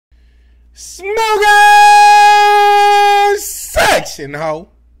Smoking section, ho.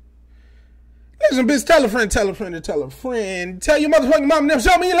 Listen, bitch, tell a friend, tell a friend, to tell a friend. Tell your motherfucking mom never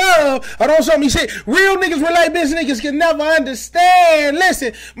show me love or don't show me shit. Real niggas relate, bitch niggas can never understand.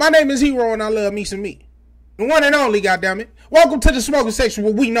 Listen, my name is Hero and I love me some me. The one and only, goddammit. Welcome to the smoking section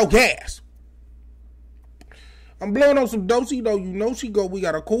where we know gas. I'm blowing on some dosey though. You know she go. We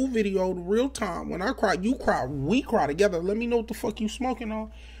got a cool video, the real time. When I cry, you cry, we cry together. Let me know what the fuck you smoking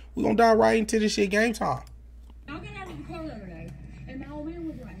on. We gonna dive right into this shit game time. I got out of the car the other day, and my old man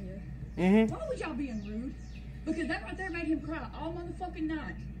was right here. Why was y'all being rude? Because that right there made him cry all motherfucking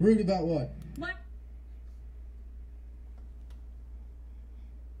night. Rude about what? Like,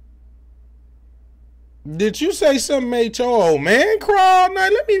 Did you say something made your old man cry all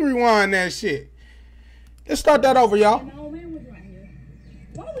night? Let me rewind that shit. Let's start that over, y'all. and my old man was right here.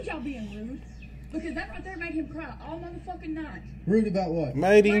 Why was y'all being rude? Because that right there made him cry all motherfucking night. Rude about what?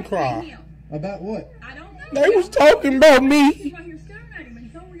 Made him Like, cry. him. About what? I don't know. They was talking about You me. right here staring at him,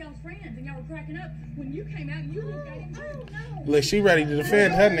 and so were y'all's friends, and y'all were cracking up. When you came out, you looked at him. Oh, no. Look, she ready to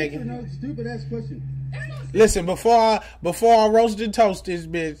defend her nigga. No stupid ass question. Listen, before I roast and toast this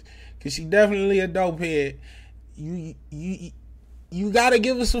bitch, cause she definitely a dope head. You gotta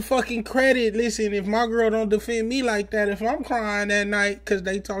give us some fucking credit. Listen, if my girl don't defend me like that, if I'm crying that night cause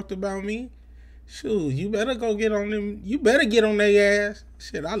they talked about me, shoot, you better go get on them. You better get on their ass.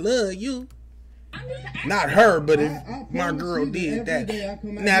 Shit, I love you. Not her, but if my girl did that.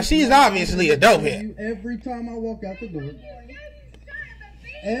 Now she's obviously a dope head. Every time I walk out the door.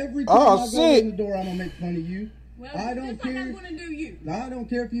 Every time Oh, I go shit. in the door, I'm gonna make fun of you. Well, I don't just like care. I'm going to do you. I don't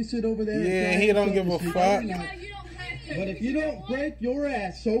care if you sit over there. Yeah, and he don't give a fuck. Well, you don't have to. But if you don't break your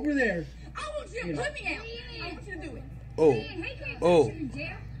ass over there, I want you to put me out. I want you to do it. Oh, oh.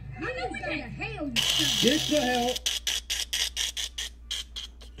 I know we can. Hell, you get the hell.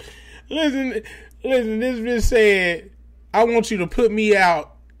 Listen, this bitch said, I want you to put me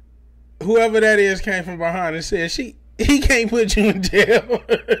out. Whoever that is came from behind and said, he can't put you in jail.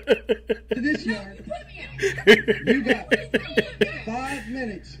 This yard. put me out. You got 5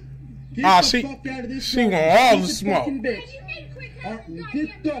 minutes. Get Ah, the she- fuck out of this she yard. want all Get the the smoke. fucking bitch.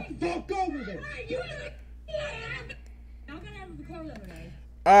 Get the fuck over there. I got out of the car the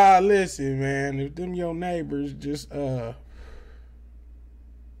other day. Listen, man, if them your neighbors just,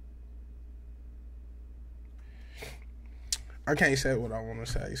 I can't say what I want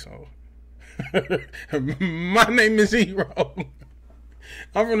to say, so. My name is Hero.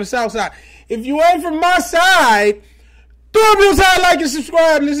 I'm from the south side. If you ain't from my side, throw up your side, like and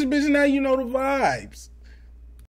subscribe. Listen, bitch, now you know the vibes.